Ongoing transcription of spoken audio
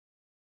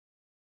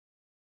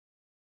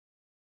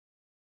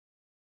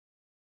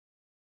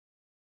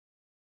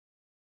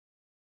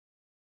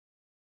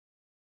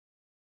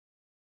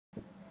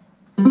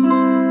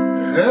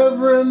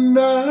Every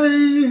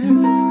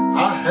night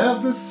I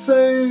have the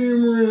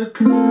same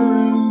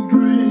recurring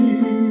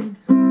dream.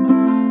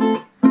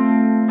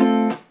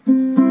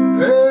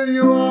 There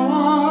you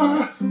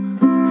are,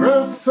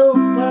 dressed so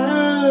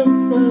fine,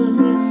 standing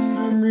next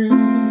to me.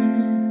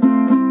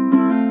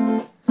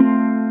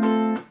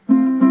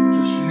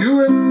 Just you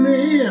and me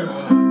in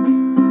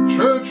a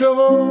church of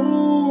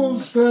old,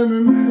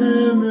 standing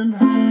hand in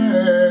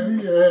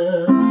hand,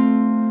 yeah.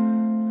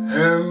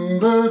 And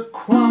the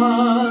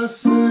choir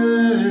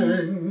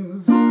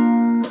sings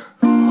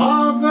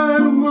Ave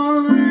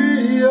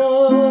Maria.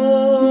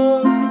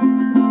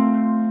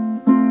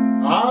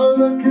 I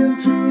look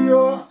into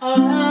your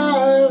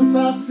eyes,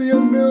 I see a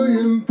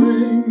million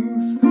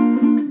things.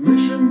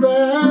 Mission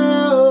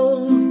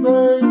bells,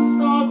 they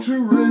start to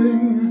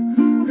ring.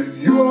 And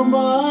you are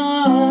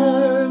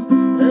mine,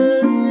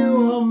 and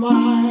you are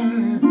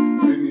mine,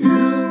 and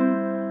you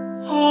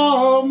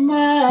are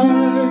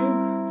mine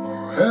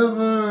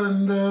forever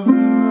and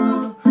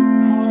ever,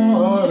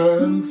 heart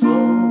and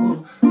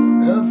soul,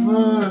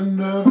 ever and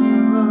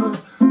ever,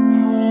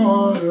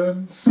 heart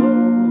and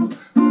soul,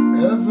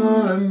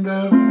 ever and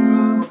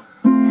ever,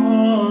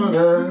 heart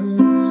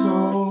and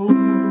soul.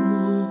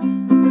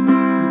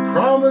 You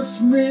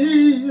promised me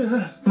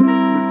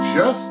with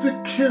just a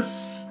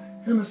kiss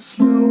and a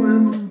slow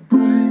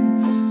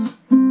embrace.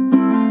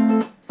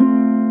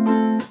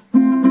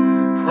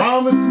 You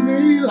promised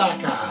me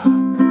like I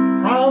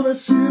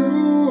promise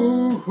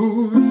you,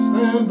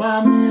 stand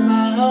by me and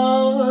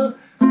I'll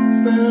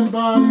stand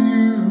by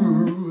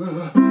you.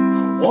 I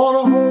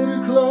wanna hold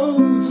you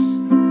close,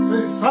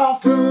 say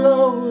soft and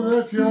low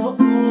that you're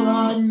all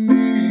I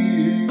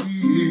need.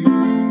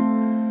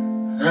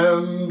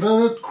 And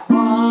the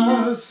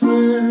choir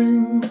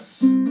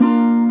sings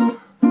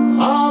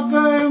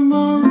Ave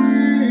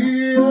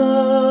Maria.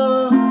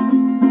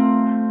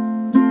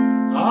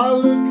 I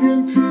look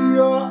into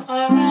your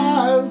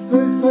eyes,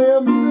 they say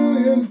a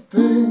million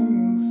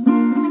things.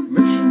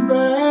 Mission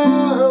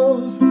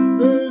bells,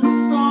 they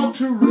start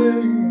to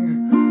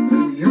ring.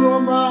 And you are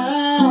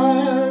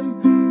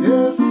mine,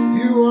 yes,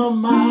 you are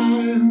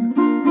mine,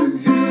 and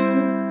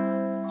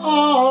you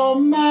are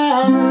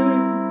mine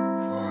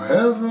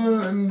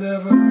forever and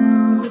ever,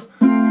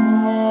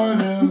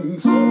 heart and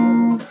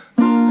soul,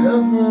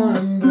 ever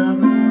and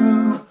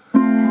ever,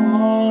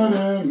 heart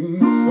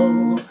and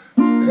soul,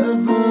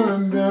 ever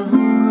and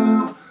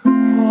ever,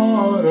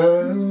 heart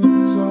and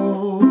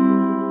soul.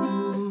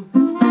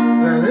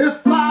 And if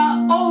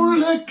I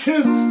only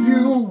kissed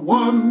you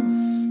once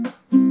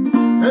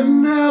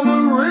and never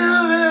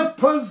really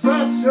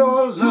possess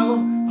your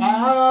love,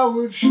 I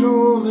would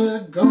surely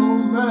go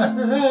mad.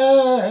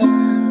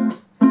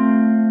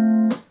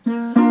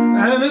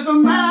 And if a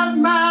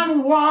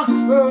madman walks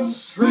the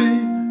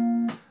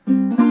street,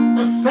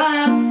 a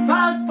sad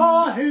sight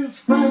for his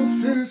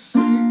friends to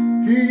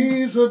see,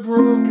 he's a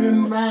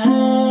broken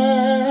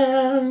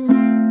man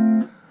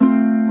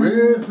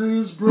with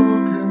his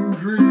broken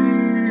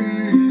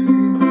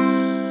dreams.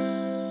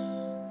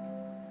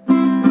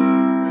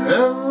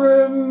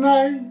 Every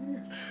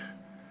night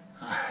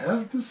I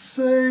have the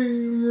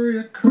same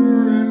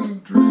recurring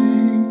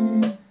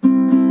dream.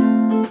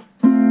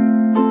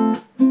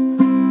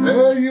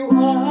 There you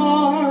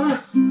are,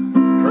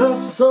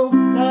 dressed so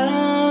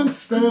fine,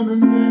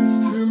 standing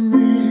next to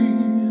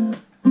me.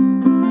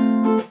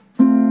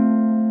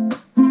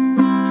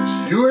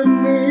 Just you and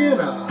me in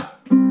a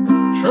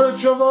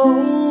church of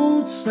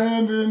old,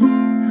 standing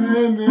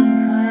hand in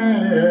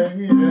hand,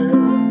 yeah.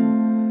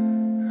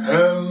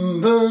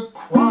 And the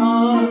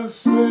choir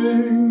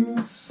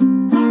sings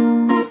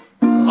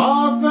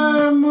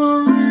Ave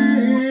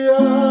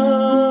Maria.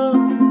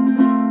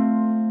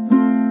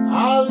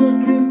 I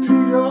look into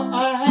your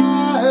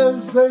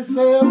eyes, they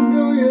say a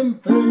million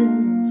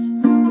things.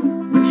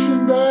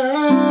 Mission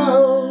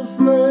bells,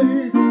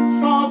 they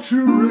start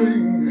to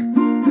ring.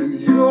 And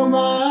you are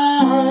mine,